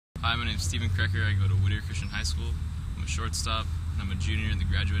Hi, my name is Stephen Krecker. I go to Whittier Christian High School. I'm a shortstop, and I'm a junior in the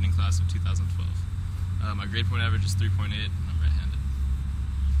graduating class of 2012. My grade point average is 3.8, and I'm right-handed.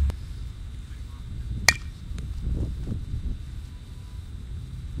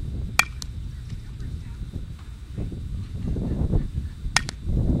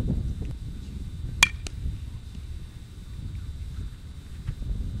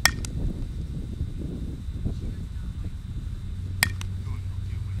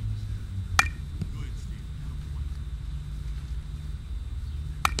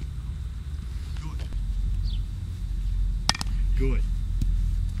 Good.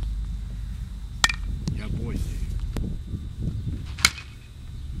 Yeah, boy, Steve.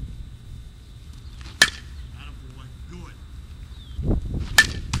 Attaboy. Good.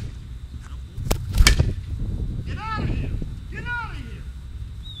 Attaboy. Get out of here! Get out of here!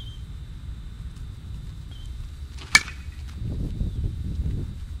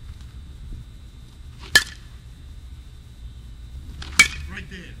 Right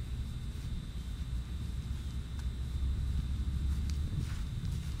there.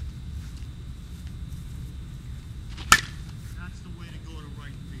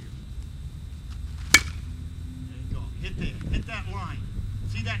 Hit that line.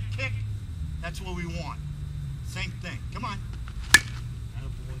 See that kick? That's what we want. Same thing. Come on.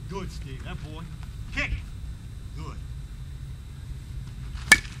 Attaboy. Good, Steve. That boy. Kick. Good.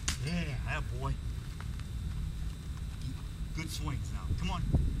 Yeah, attaboy. Good swings now. Come on.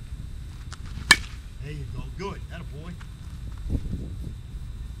 There you go. Good. Attaboy.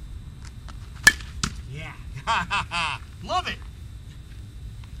 Yeah. Love it.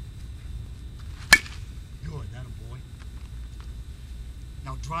 Good. Attaboy.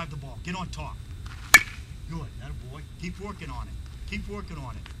 Now drive the ball. Get on top. Good. Attaboy. Keep working on it. Keep working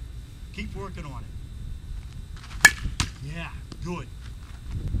on it. Keep working on it. Yeah. Good.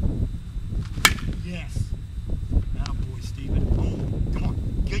 Yes. Attaboy, Stephen. Boom. Come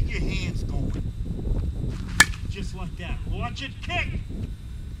on. Get your hands going. Just like that. Watch it kick.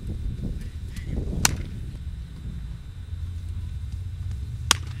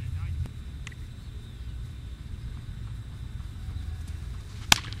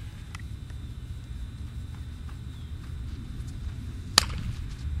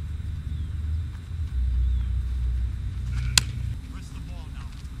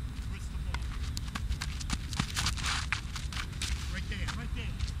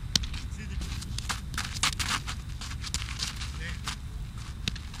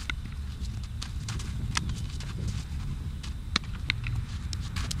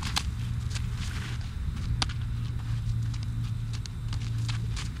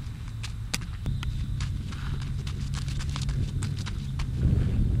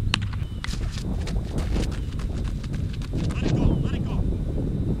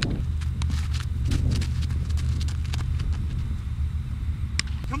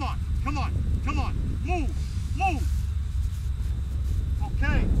 Come on, come on, come on. Move, move.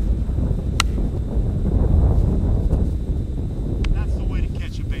 Okay. That's the way to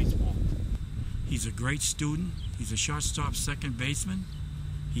catch a baseball. He's a great student. He's a shortstop second baseman.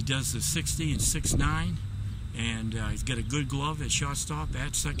 He does the 60 and 6'9", and he's got a good glove at shortstop,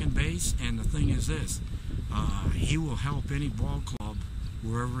 at second base. And the thing is this, he will help any ball club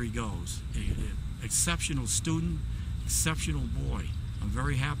wherever he goes. Exceptional student, exceptional boy. I'm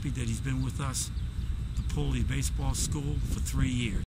very happy that he's been with us, the Pulley Baseball School, for 3 years.